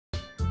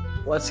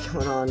What's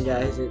going on,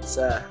 guys? It's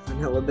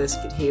Vanilla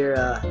Biscuit here.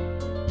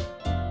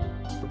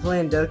 We're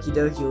playing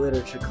Doki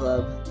Literature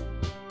Club.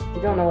 If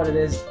you don't know what it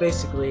is, it's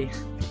basically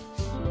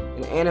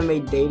an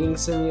anime dating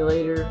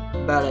simulator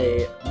about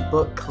a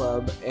book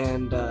club,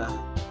 and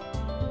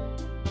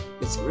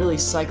it's really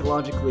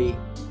psychologically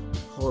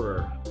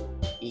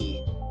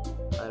horror-y.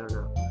 I don't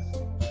know.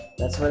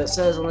 That's what it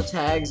says on the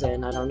tags,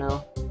 and I don't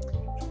know.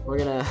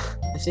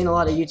 I've seen a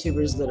lot of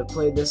YouTubers that have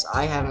played this.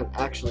 I haven't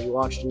actually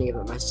watched any of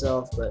it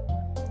myself, but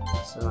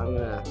so I'm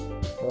gonna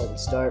go ahead and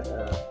start.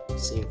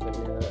 See if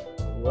Vanilla.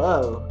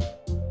 Whoa.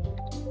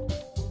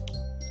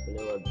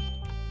 Vanilla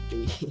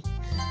B.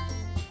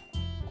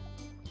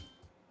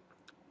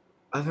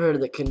 I've heard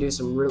that can do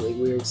some really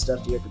weird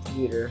stuff to your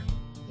computer.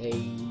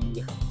 Hey,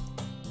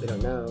 we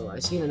don't know. I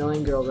see an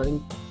annoying girl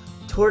running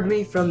toward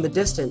me from the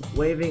distance,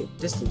 waving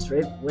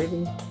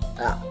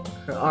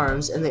her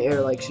arms in the air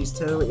like she's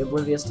totally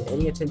oblivious to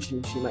any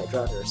attention she might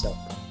draw to herself.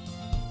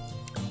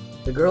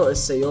 The girl is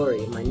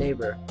Sayori, my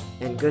neighbor,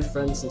 and good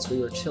friend since we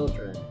were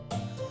children.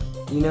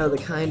 You know, the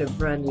kind of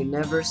friend you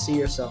never see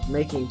yourself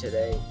making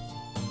today,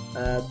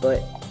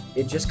 but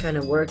it just kind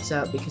of works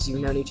out because you've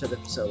known each other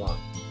for so long.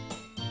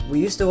 We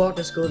used to walk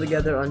to school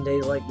together on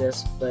days like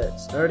this, but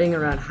starting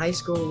around high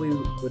school we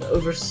would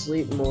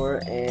oversleep more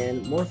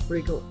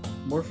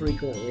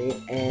frequently,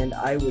 and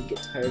I would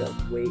get tired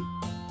of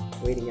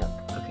waiting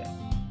up. Okay.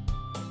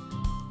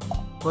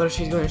 What if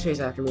she's going to chase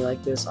after me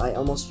like this? I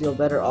almost feel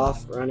better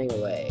off running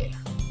away.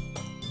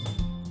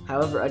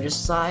 However, I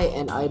just sigh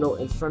and idle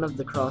in front of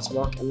the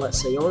crosswalk and let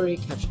Sayori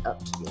catch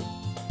up to me.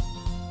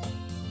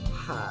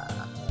 Ha.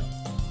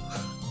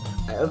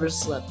 I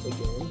overslept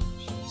again.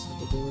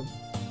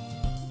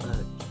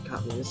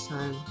 Caught me this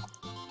time.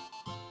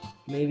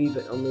 Maybe,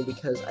 but only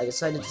because I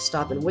decided to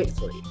stop and wait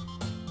for you.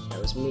 That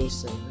was me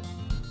saying that.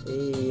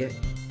 Hey.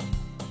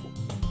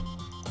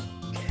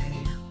 Okay.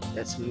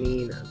 That's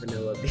mean,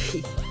 Vanilla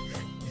B.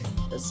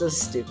 That's so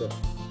stupid.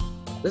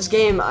 This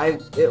game,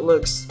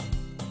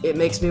 it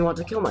makes me want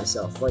to kill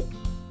myself, like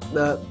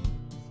the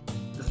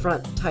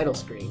front title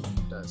screen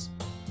does.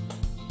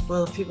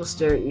 Well, if people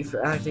stare at you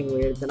for acting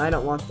weird, then I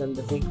don't want them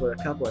to think we're a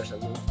couple or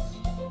something.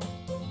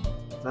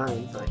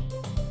 Fine.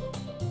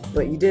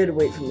 But you did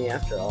wait for me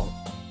after all.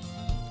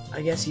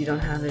 I guess you don't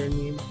have it in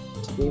you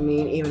to be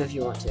mean, even if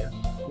you want to.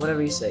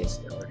 Whatever you say,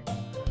 Sayori.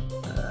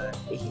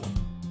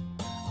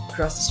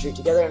 Cross the street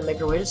together and make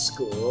our way to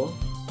school.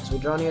 As we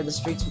draw near, the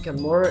streets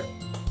become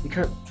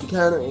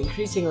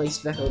increasingly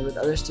speckled with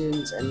other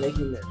students and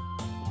making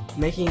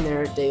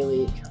their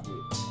daily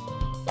commute.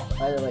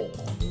 By the way,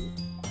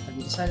 have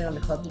you decided on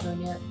a club to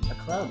join yet? A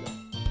club?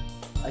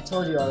 I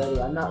told you already,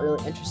 I'm not really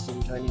interested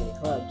in joining any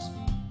clubs.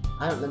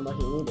 I haven't been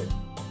looking either.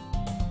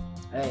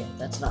 Hey,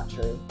 that's not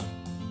true.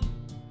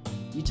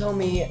 You told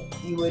me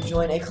you would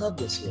join a club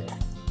this year.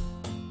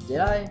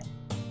 Did I?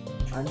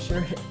 I'm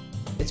sure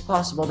it's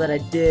possible that I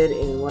did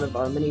in one of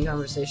our many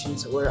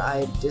conversations where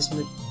I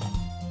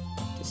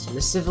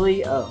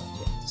dismissively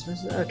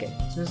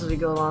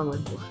go along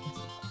with what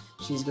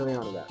she's going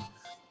on about.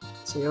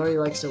 Sayori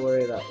likes to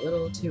worry about a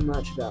little too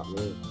much about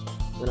me,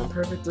 when I'm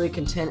perfectly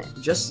content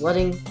just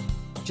getting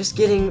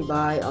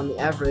by on the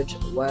average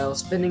while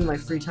spending my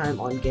free time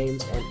on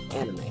games and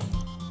anime.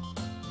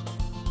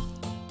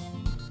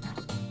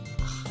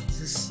 This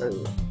is so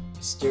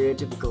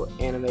stereotypical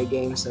anime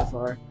game so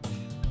far.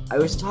 I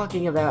was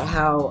talking about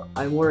how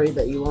I'm worried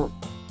that you won't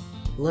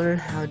learn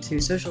how to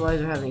socialize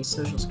or have any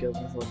social skills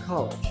before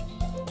college.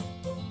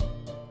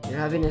 Your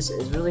happiness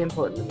is really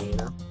important to me, you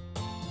know?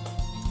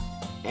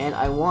 And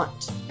I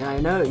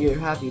know you're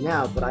happy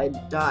now, but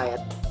I'd die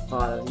at the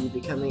thought of you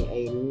becoming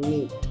a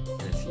NEET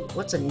in a few.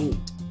 What's a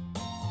NEET?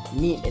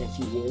 NEET in a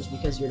few years,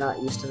 because you're not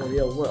used to the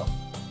real world.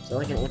 So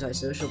like an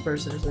antisocial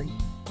person or something?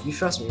 You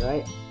trust me,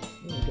 right?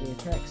 Oh, I'm getting a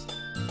text.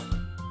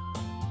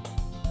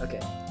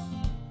 Okay.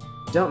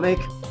 Don't make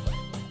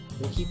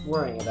me keep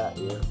worrying about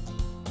you.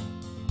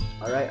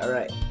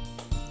 Alright.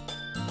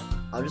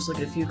 I'll just look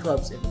at a few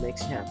clubs if it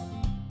makes you happy.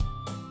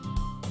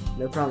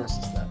 No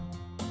promises, though.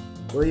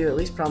 Will you at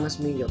least promise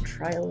me you'll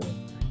try a little?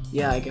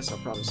 Yeah, I guess I'll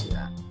promise you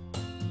that.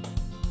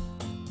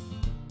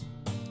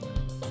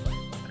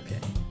 Okay,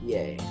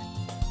 yay.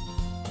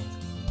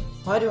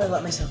 Why do I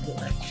let myself get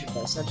lectured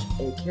by such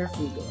a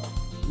carefree girl?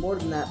 More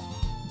than that,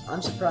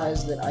 I'm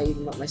surprised that I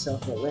even let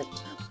myself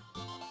relent.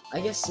 I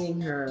guess seeing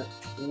her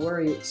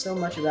worry so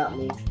much about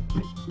me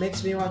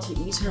makes me want to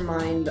ease her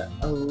mind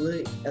at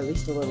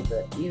least a little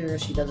bit, even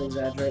if she does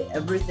exaggerate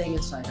everything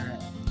inside her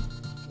head.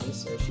 Okay,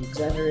 so she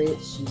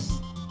exaggerates, she's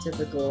a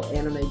typical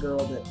anime girl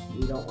that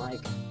we don't like.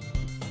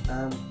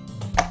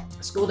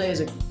 School day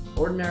is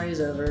ordinary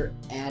is over,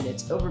 and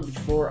it's over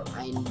before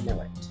I know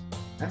it.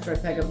 After I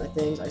pack up my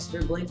things, I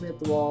stare blankly at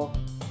the wall,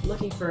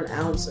 looking for an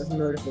ounce of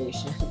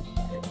motivation.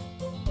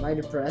 Am I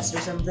depressed or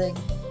something?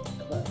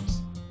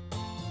 Close.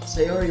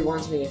 Sayori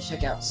wants me to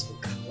check out some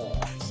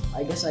clubs.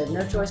 I guess I have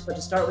no choice but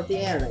to start with the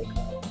anime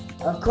club.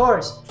 Of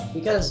course,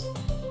 because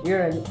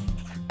you're an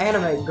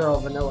anime girl,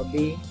 Vanilla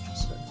B.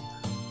 So,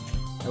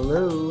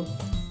 hello?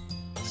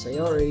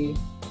 Sayori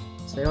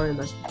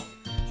must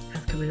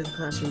come into the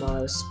classroom while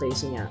I was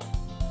spacing out.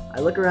 I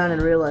look around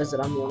and realize that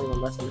I'm the only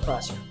one left in the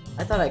classroom.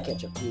 I thought I'd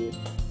catch up to you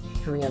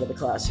coming out of the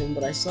classroom,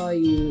 but I saw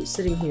you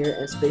sitting here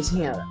and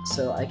spacing out,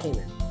 so I came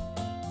in.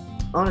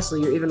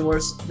 Honestly, you're even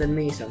worse than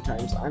me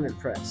sometimes. I'm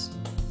impressed.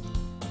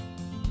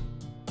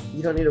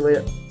 You don't need to wait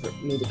up for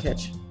me to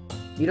catch.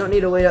 You don't need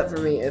to wait up for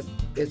me if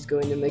it's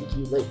going to make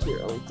you late to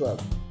your own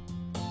club.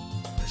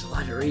 There's a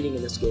lot of reading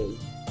in this game.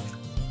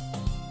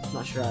 I'm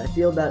not sure how I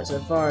feel about it so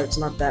far. It's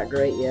not that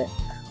great yet.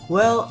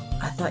 Well,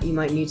 I thought you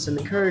might need some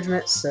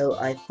encouragement, so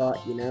I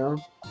thought, you know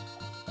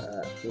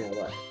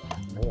what?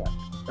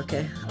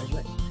 Okay, I was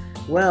right.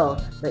 Well,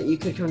 that you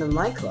could come to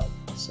my club,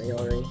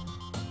 Sayori.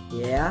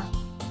 Yeah?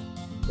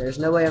 There's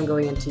no way I'm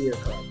going into your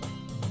club.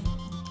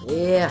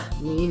 Yeah,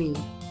 me.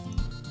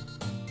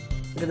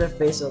 Look at their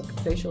facial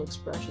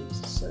expressions.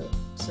 It's so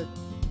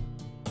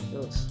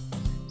gross.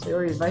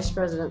 Sayori is vice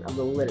president of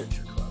the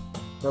literature club.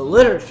 The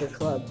literature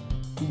club?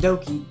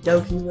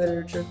 Doki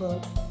Literature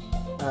Club?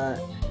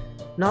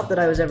 Not that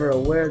I was ever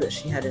aware that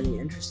she had any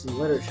interest in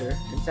literature.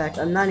 In fact,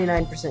 I'm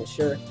 99%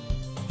 sure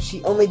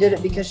she only did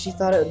it because she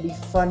thought it would be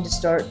fun to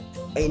start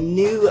a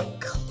new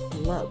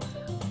club.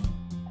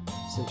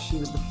 Since she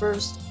was the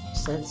first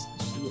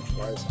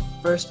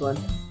one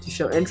to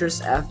show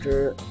interest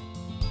after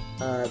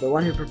the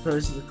one who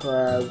proposed to the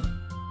club,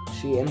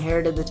 she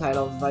inherited the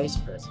title of vice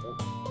president.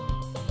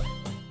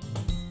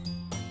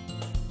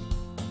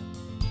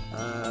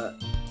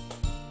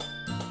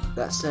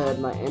 That said,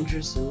 my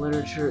interest in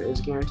literature is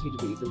guaranteed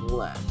to be even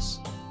less.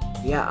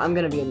 Yeah, I'm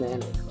gonna be in the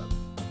anime club.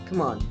 Come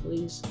on,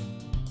 please.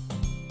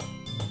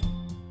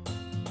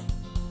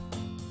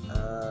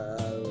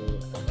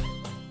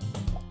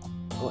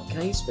 What, can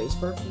I use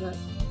spacebar for that?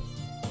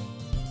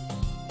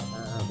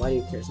 Why do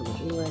you care so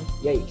much anyway?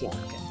 Yeah, you can,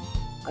 okay.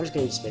 I'm just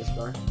gonna use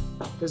spacebar.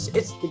 Because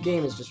the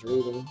game is just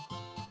reading.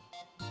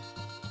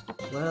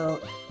 Well,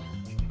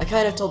 I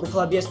kind of told the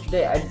club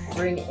yesterday I'd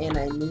bring in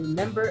a new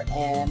member,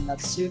 and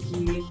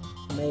Natsuki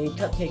made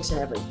cupcakes and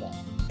everything.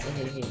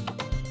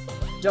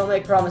 Don't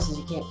make promises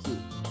you can't keep.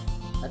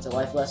 That's a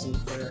life lesson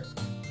for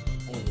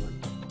anyone.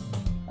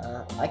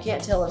 I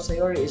can't tell if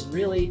Sayori is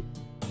really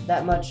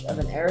that much of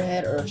an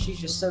airhead, or if she's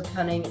just so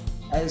cunning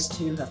as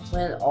to have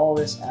planned all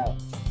this out.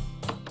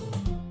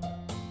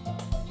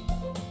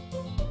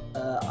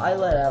 I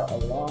let out a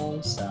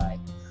long sigh.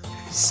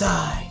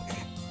 Sigh!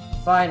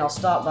 Fine, I'll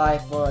stop by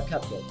for a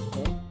cupcake,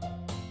 okay?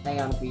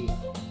 Hang on, be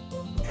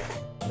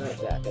right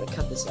back. Gotta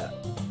cut this out.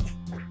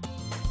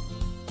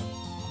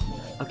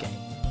 Okay.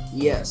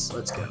 Yes,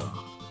 let's go.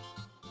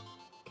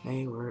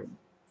 Okay,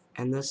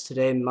 and this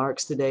today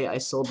marks the day I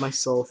sold my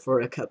soul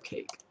for a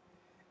cupcake.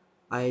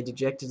 I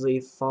dejectedly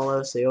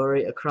follow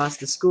Sayori across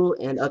the school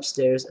and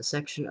upstairs, a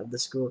section of the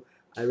school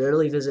I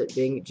rarely visit,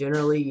 being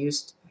generally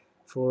used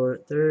for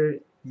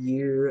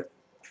third-year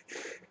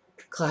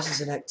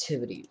classes and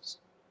activities.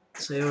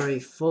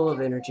 Sayori, full of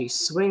energy,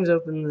 swings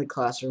open the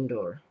classroom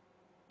door.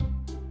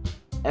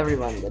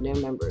 Everyone, the new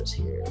member is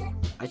here.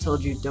 I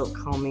told you, don't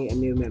call me a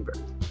new member.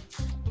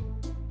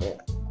 Yeah,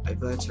 I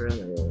glance around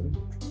the room.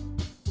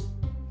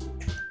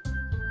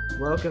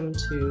 Welcome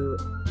to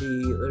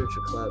the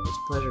literature club. It's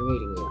a pleasure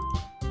meeting you.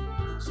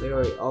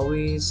 Sayori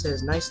always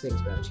says nice things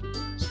about you.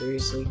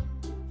 Seriously?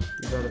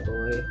 You're not a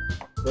boy.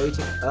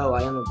 Oh,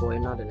 I am a boy,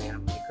 not an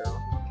anime girl.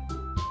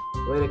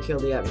 Way to kill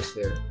the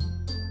atmosphere.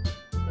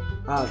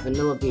 Ah,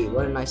 Vanilla Bee,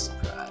 what a nice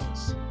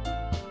surprise.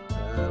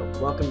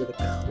 Welcome to the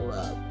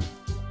club.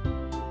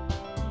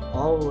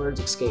 All words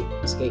escape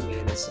me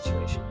in this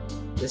situation.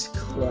 This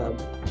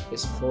club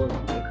is full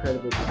of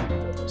incredibly deep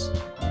purpose.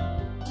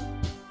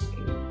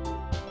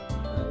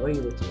 What are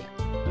you looking at?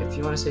 If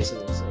you want to say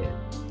something, say it.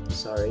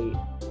 Sorry,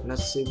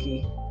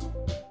 Natsuki.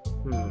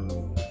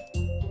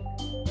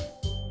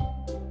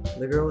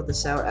 The girl with the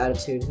sour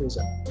attitude whose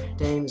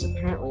name is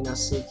apparently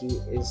Natsuki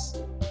is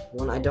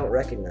one I don't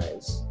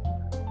recognize.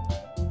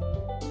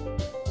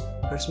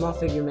 Her small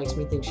figure makes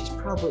me think she's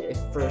probably a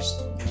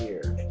first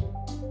year.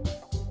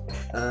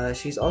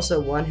 She's also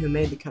one who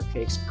made the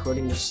cupcakes,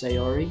 according to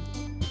Sayori.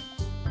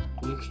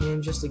 You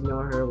can just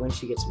ignore her when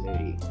she gets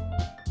moody.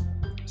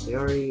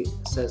 Sayori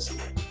says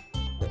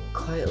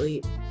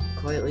quietly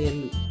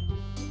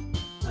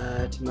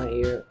to my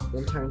ear,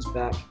 then turns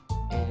back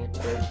and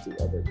turns to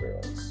the other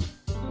girls.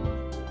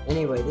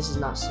 Anyway, this is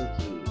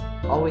Natsuki,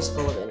 always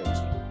full of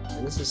energy.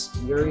 And this is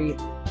Yuri,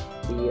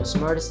 the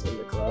smartest in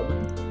the club.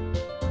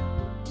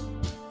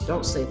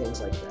 Don't say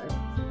things like that.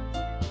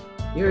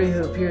 Yuri,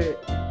 who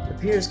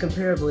appears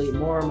comparably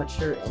more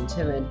mature and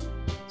timid,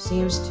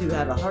 seems to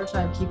have a hard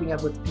time keeping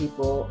up with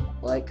people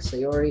like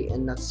Sayori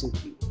and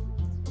Natsuki.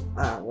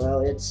 Ah,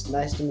 well, it's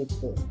nice to meet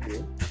both of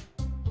you.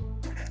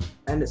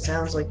 And it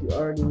sounds like you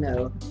already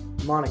know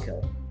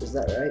Monaco. Is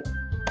that right?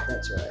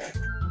 That's right.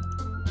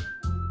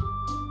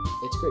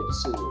 It's great to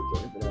see you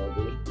again, Vanilla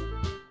Bee.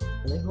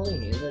 Are they holding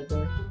hands right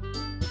there?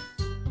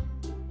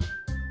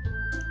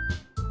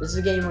 This is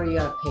a game where you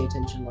gotta pay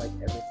attention to, like,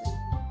 everything.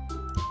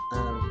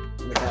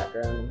 In the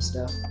background and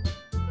stuff.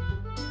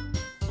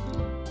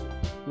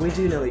 We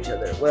do know each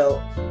other.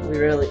 Well, we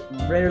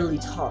rarely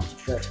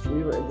talked, but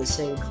we were in the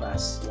same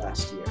class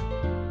last year.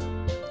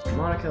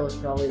 Monica was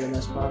probably the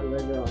most popular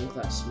girl in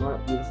class.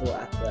 Smart, beautiful,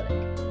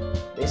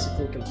 athletic.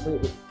 Basically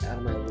completely out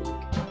of my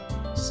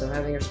league. So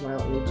having her smile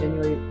at me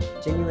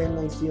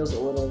genuinely feels a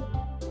little...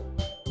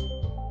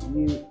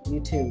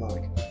 You too,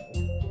 Monica.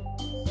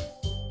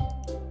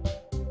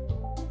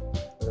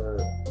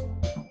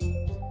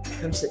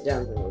 Come sit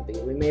down, Willoughby.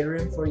 We made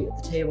room for you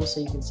at the table so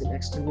you can sit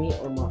next to me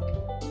or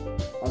Monica.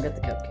 I'll get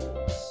the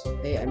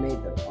cupcakes. Hey, I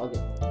made them. I'll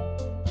get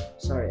them.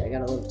 Sorry, I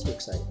got a little too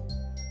excited.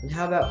 And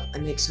how about I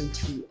make some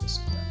tea?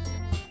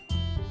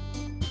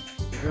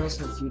 The girls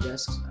have a few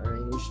desks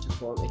arranged to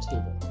form a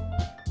table.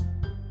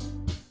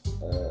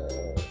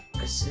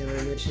 As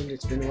Sailor mentioned,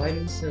 it's been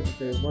widened so that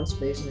there's one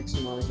space next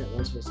to Monica and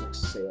one space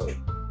next to Sailor.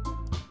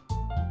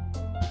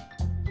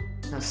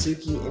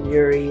 Natsuki and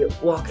Yuri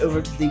walk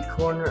over to the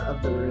corner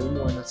of the room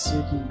where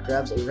Natsuki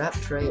grabs a wrap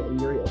tray and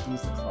Yuri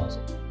opens the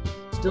closet.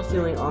 Still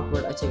feeling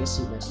awkward, I take a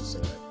seat next to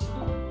Sailor.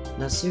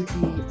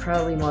 Natsuki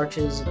proudly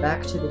marches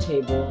back to the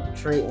table,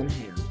 tray in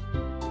hand.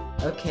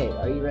 Okay,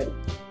 are you ready?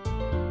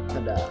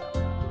 Ta-da.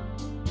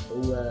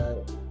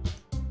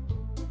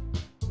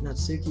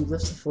 Natsuki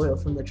lifts the foil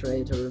from the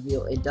tray to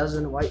reveal a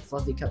dozen white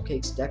fluffy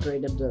cupcakes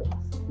decorated to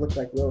look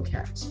like little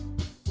cats.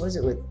 What is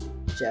it with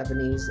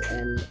Japanese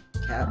and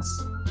cats?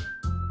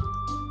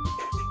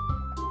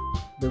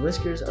 The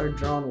whiskers are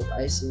drawn with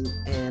icing,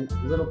 and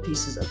little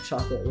pieces of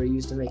chocolate were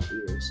used to make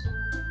ears.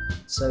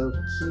 So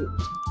cute.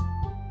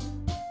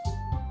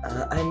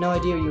 I had no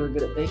idea you were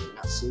good at baking,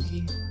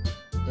 Natsuki.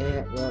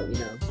 Well, you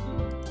know.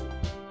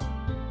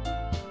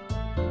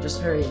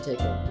 Just hurry and take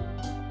one.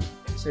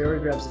 Sayori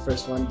grabs the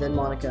first one, then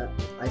Monica,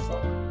 I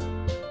follow.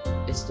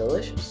 It's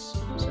delicious.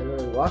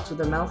 Sayori walks with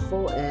her mouth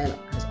full and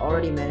has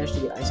already managed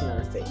to get icing on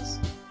her face.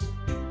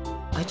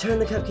 I turn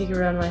the cupcake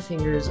around my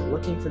fingers,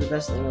 looking for the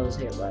best angle to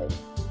take a bite.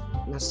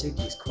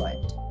 Natsuki is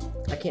quiet.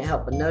 I can't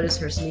help but notice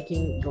her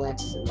sneaking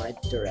glances in my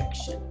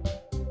direction.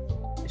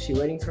 Is she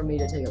waiting for me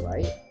to take a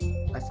bite?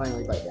 I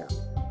finally bite down.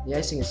 The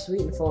icing is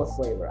sweet and full of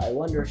flavor. I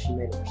wonder if she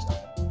made it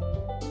herself.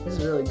 This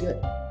is really good.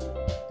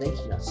 Thank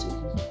you,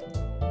 Natsuki.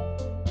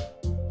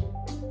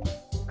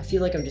 I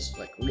feel like I'm just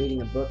like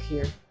reading a book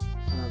here.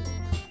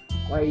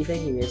 Why are you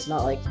thanking me? It's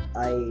not like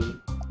I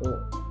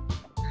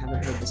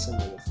haven't heard this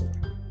symbol before.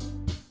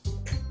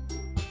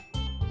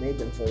 Made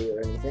them for you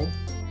or anything.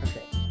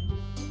 Okay.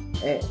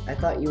 Hey, I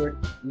thought you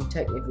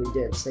technically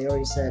did.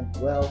 Sayori said,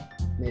 well,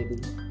 maybe.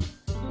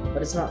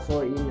 But it's not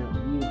for you know,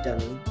 you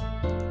dummy.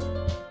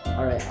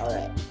 Alright.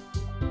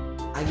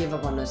 I give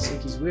up on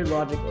Natsuki's weird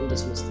logic and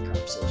dismiss the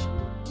conversation.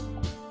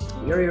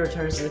 Yuri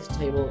returns to the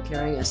table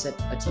carrying a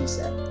tea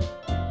set.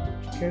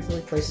 She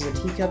carefully places a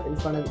teacup in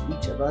front of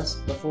each of us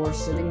before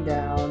setting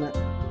down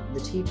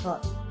the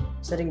teapot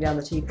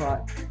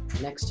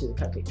next to the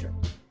cupcake tray.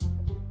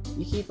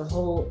 You keep a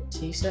whole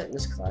tea set in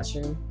this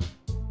classroom?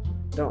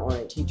 Don't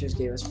worry, teachers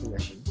gave us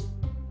permission.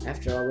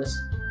 After all this,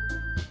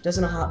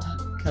 doesn't a hot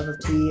cup of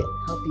tea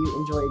help you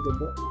enjoy a good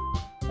book?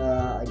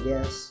 I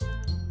guess.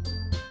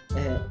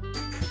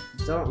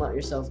 Don't let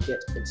yourself get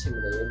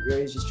intimidated.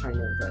 Yuri's just trying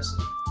to impress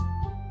you.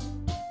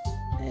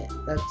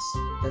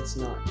 That's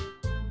not.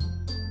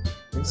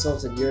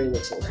 Insulted, Yuri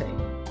looks away.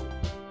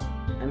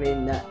 I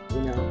mean, that,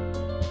 you know,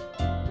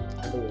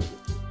 I believe it.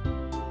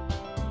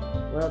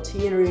 Well,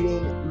 tea and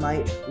reading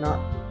might not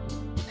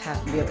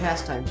be a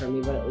pastime for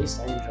me, but at least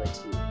I enjoy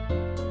tea.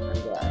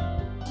 I'm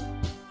glad.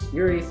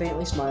 Yuri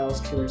faintly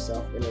smiles to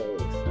herself in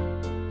relief.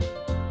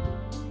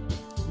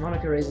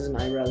 Monica raises an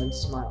eyebrow and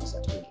smiles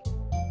at me.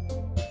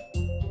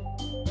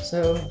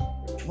 So,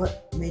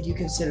 what made you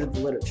consider the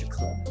literature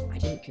club? I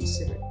didn't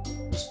consider it.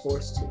 I was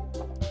forced to.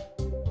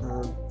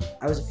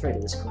 I was afraid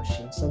of this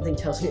question. Something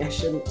tells me I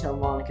shouldn't tell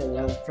Monica that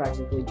I was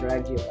practically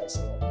dragged here by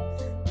someone.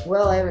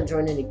 Well, I haven't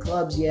joined any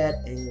clubs yet,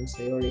 and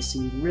Sayori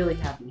seemed really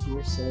happy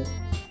here, so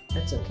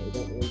that's okay,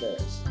 don't be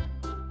embarrassed.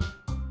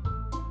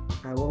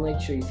 I will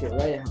make sure you feel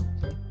right at home,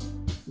 okay?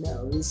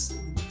 No, this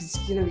is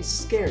gonna be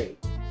scary.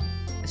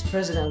 As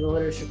president of the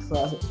literature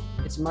club,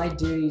 it's my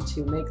duty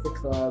to make the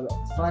club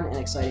fun and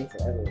exciting for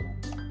everyone.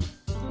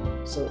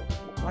 So,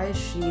 why is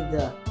she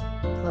the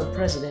club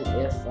president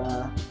if,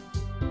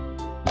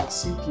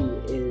 Natsuki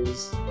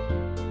is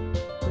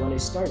the one who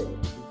started it?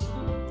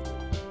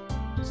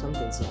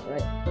 Something's not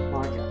right.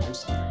 Monica, I'm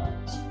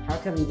surprised. How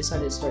come you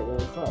decided to start your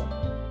own club?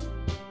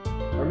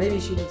 Or maybe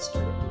she did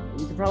start it.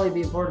 You could probably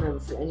be a board member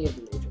for any of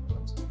the major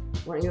clubs.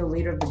 Weren't you a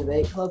leader of the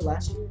debate club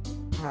last year?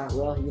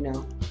 Well, you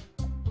know,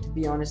 to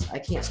be honest, I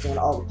can't stand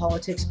all the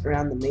politics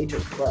around the major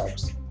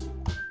clubs.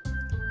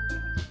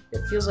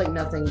 It feels like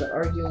nothing but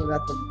arguing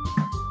about the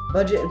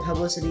budget and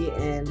publicity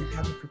and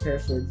how to prepare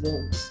for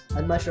events.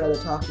 I'd much rather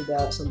talk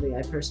about something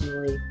I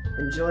personally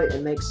enjoy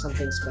and make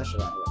something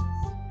special out of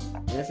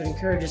it. And if it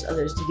encourages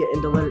others to get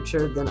into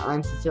literature, then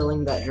I'm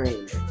fulfilling that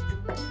dream.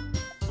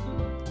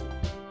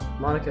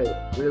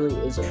 Monica really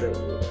is a great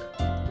leader.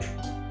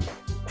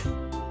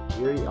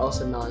 Yuri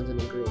also nods in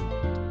agreement.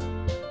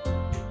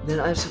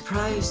 Then I'm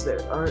surprised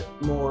there aren't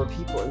more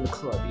people in the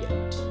club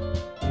yet.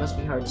 must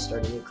be hard to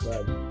start a new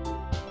club.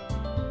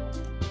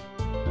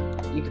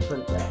 You could put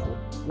it that way.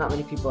 Not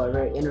many people are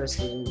very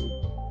interested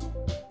in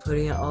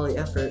putting out all the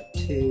effort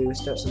to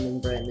start something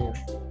brand new.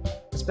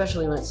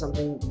 Especially when it's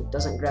something that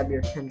doesn't grab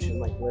your attention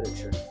like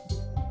literature.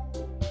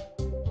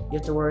 You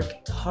have to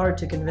work hard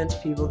to convince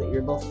people that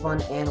you're both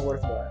fun and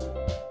worthwhile.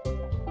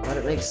 But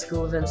it makes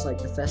school events like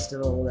the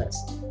festival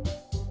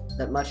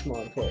that much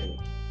more important.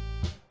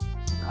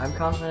 I'm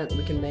confident that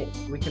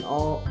we can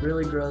all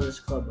really grow this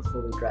club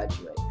before we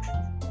graduate.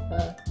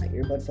 My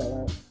earbud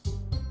fell out.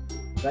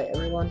 Right,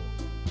 everyone?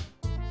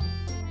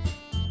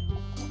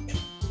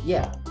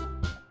 Yeah,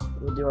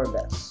 we'll do our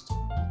best.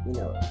 You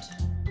know it.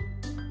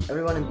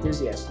 Everyone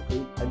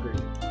enthusiastically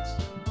agreed.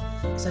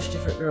 Such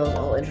different girls,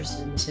 all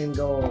interested in the same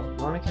goal.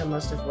 Monica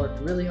must have worked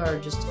really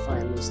hard just to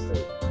find these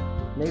three.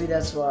 Maybe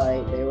that's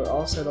why they were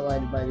all so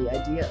delighted by the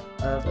idea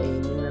of a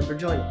new member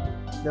joining.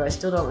 Though I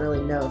still don't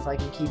really know if I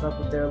can keep up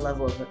with their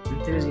level of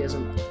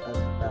enthusiasm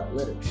about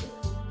literature.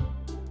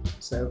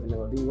 So,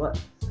 Vanilla B, what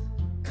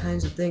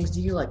kinds of things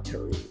do you like to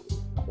read?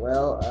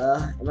 Well,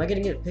 am I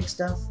gonna get pick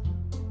stuff?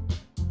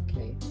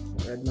 Okay,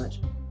 haven't read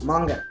much.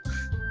 Manga!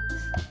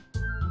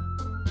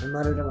 I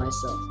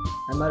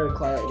muttered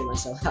quietly to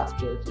myself, half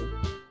joking.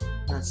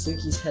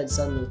 Natsuki's head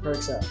suddenly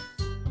perks up.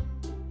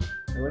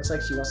 It looks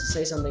like she wants to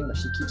say something, but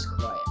she keeps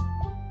quiet.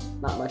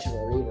 Not much of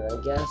a reader, I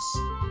guess.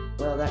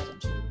 Well, that can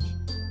change.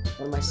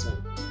 What am I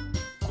saying?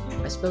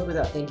 I spoke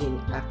without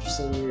thinking after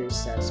seeing Yuri's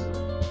status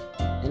mark.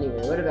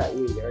 Anyway, what about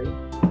you, Yuri?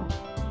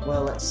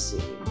 Well, let's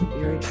see.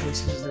 Yuri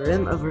traces the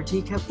rim of her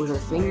teacup with her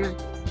finger.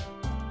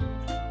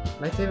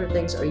 My favorite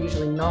things are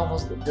usually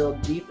novels that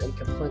build deep and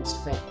complex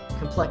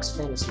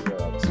fantasy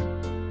worlds.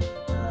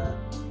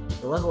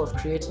 The level of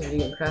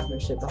creativity and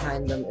craftsmanship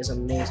behind them is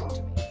amazing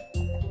to me.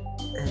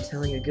 And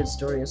telling a good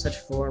story in such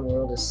a foreign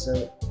world is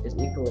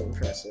equally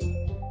impressive.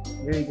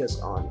 Yuri goes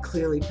on,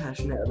 clearly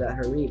passionate about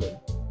her reading.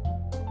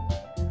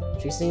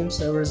 She seems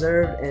so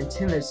reserved and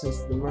timid since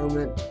the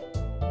moment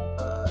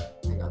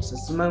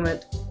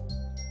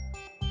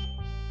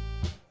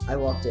I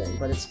walked in,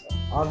 but it's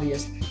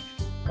obvious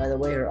by the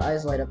way her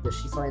eyes light up that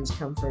she finds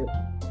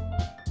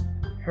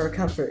her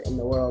comfort in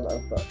the world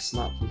of books,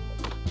 not people.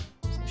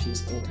 So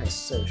she's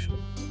antisocial.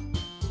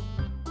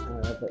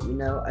 But you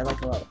know, I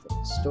like a lot of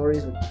things.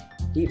 Stories with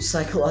deep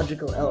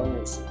psychological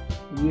elements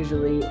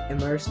usually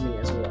immerse me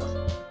as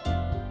well.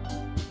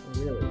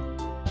 Really?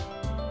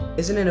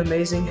 Isn't it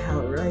amazing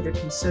how a writer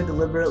can so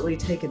deliberately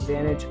take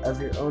advantage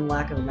of your own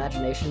lack of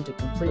imagination to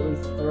completely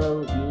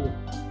throw you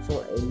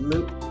for a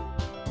loop?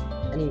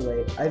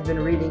 Anyway, I've been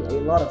reading a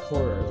lot of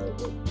horror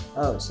lately.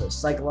 Oh, so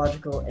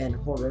psychological and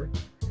horror.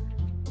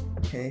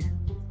 Okay,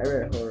 I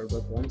read a horror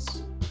book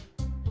once.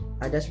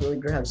 I desperately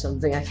grabbed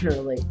something I can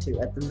relate to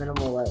at the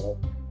minimal level.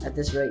 At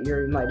this rate,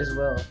 Yuri might as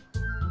well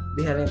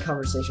be having a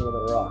conversation with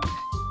a rock.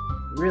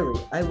 Really,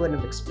 I wouldn't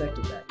have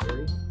expected that,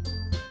 Yuri.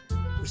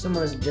 For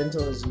someone as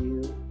gentle as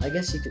you, I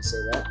guess you could say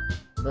that.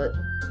 But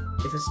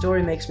if a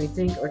story makes me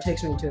think or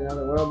takes me into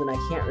another world, then I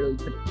can't really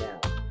put it down.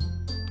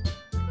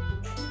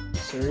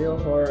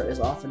 Surreal horror is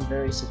often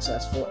very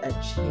successful at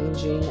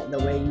changing the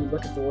way you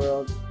look at the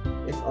world,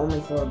 if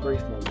only for a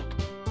brief moment.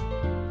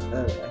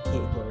 Oh, I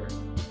hate horror.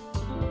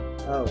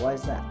 Oh, why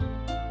is that?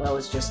 Well,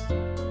 it's just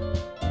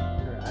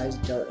her eyes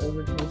dart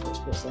over to me for a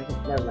split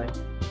second. Never mind.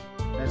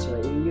 That's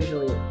right, you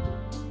usually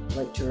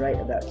like to write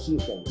about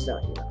cute things,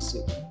 don't you,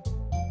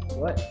 Natsuki?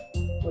 What?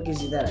 What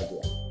gives you that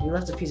idea? You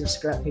left a piece of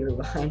scrap paper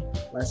behind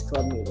last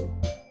club meeting.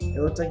 It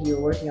looked like you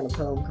were working on a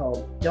poem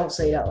called Don't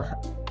Say It Out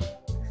Loud.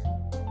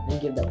 And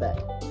give that back.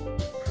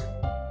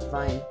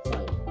 Fine.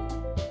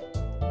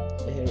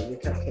 Here, your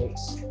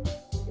cupcakes,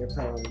 your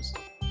poems.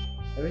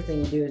 Everything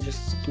you do is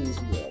just as cute as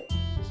you are.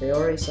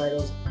 Sayori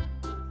sidles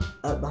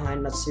up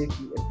behind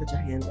Natsuki and puts her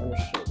hands on her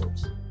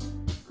shoulders.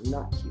 I'm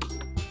not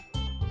cute.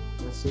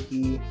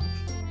 Natsuki,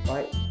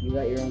 what? You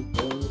got your own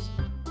poems?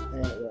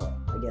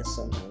 Well, I guess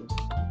sometimes.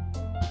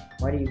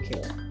 Why do you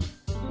care?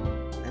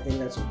 I think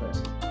that's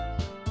impressive.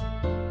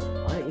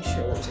 Why don't you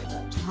share those with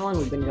that? How long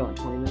have we been going?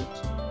 20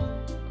 minutes?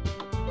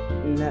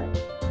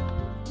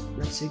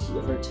 Natsuki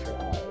averts her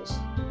eyes.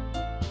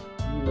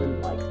 You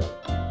wouldn't like them.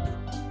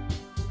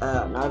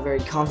 Not a very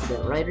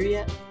confident writer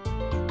yet.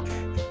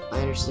 I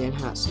understand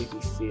how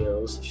Natsuki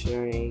feels.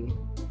 Sharing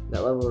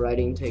that level of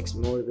writing takes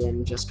more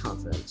than just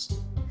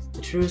confidence.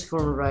 The truest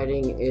form of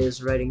writing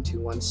is writing to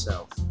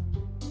oneself.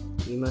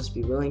 You must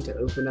be willing to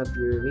open up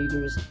your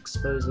readers,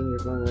 exposing your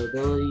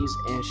vulnerabilities,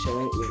 and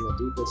showing even the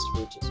deepest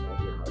reaches of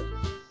your heart.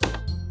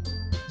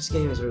 This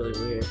game is really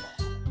weird.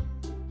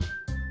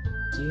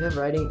 Do you have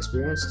writing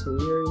experience too,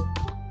 Yuri?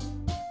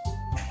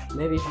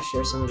 Maybe if you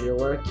share some of your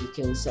work, you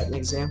can set an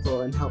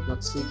example and help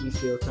Natsuki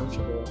feel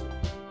comfortable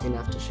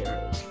enough to share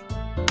hers.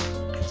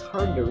 It's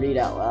hard to read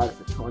out loud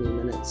for 20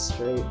 minutes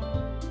straight.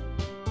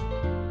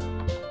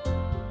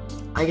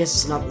 I guess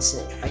it's not the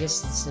same. I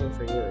guess it's the same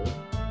for Yuri.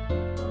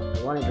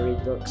 I wanted to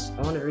read books.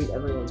 I wanted to read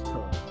everyone's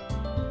poems.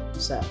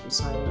 Sat in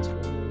silence for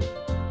a minute.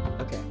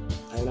 Okay,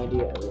 I have an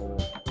idea, everyone.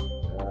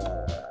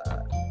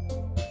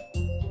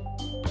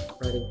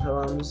 Writing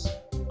poems,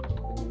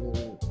 and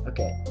then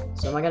Okay,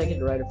 so am I gonna get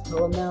to write a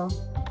poem now?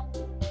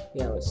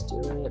 Yeah, let's do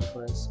it.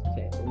 Plus,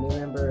 okay, the new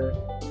member.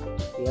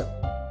 Yep.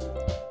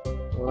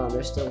 Hold on,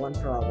 there's still one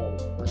problem.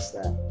 What's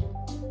that?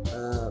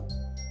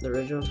 The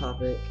original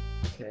topic.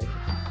 Okay.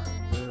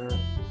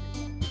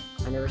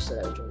 I never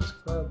said I would join this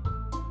club.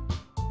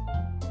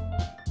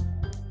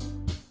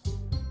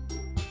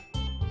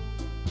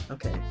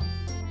 Okay.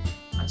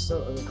 I still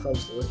have other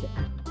clubs to look at.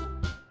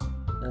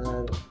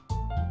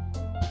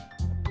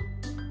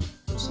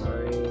 I'm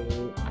sorry.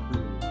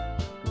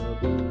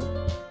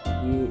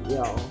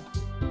 Y'all.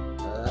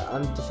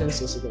 I'm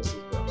defenseless against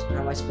these girls. How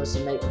am I supposed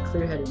to make a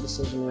clear-headed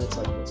decision when it's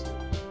like this?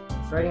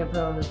 If writing a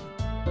poem is...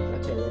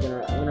 Okay, I'm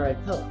gonna write a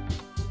poem.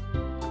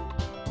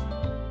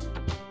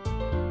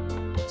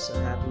 So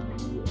happy,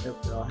 they're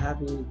all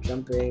happy,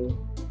 jumping.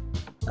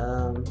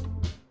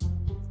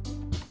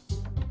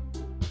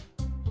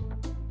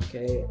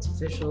 Okay, it's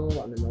official.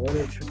 I'm in the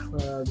literature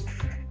club.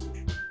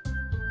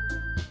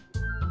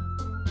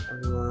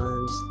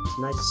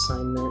 Tonight's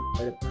assignment,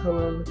 write a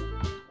poem,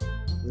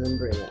 and then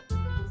bring it.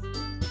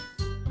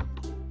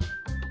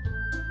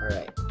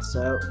 Alright,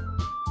 so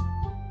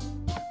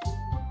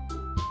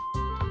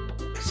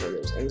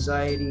there's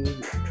anxiety.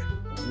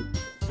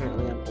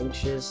 Apparently I'm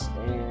anxious,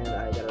 and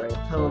I gotta write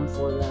a poem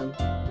for them.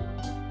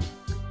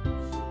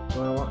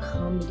 Wanna walk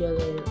home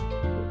together?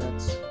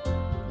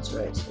 That's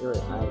right. You're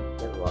right. I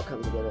never walk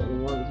home together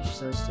anymore because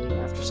she's always staying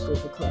after school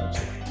for clubs.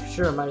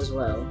 Sure, might as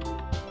well.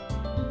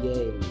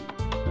 Yay.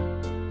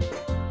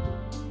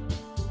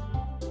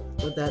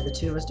 With that, the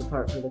two of us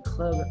depart for the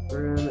club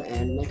room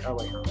and make our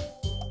way home.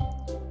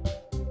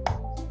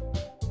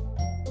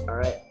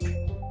 Alright.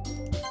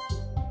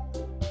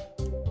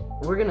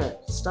 We're gonna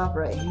stop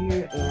right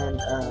here,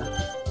 and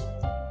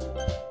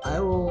I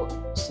will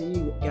see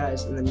you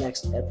guys in the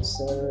next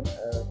episode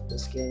of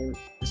this game.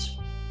 This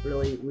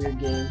really weird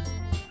game.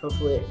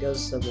 Hopefully it goes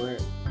somewhere.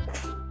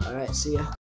 Alright, see ya.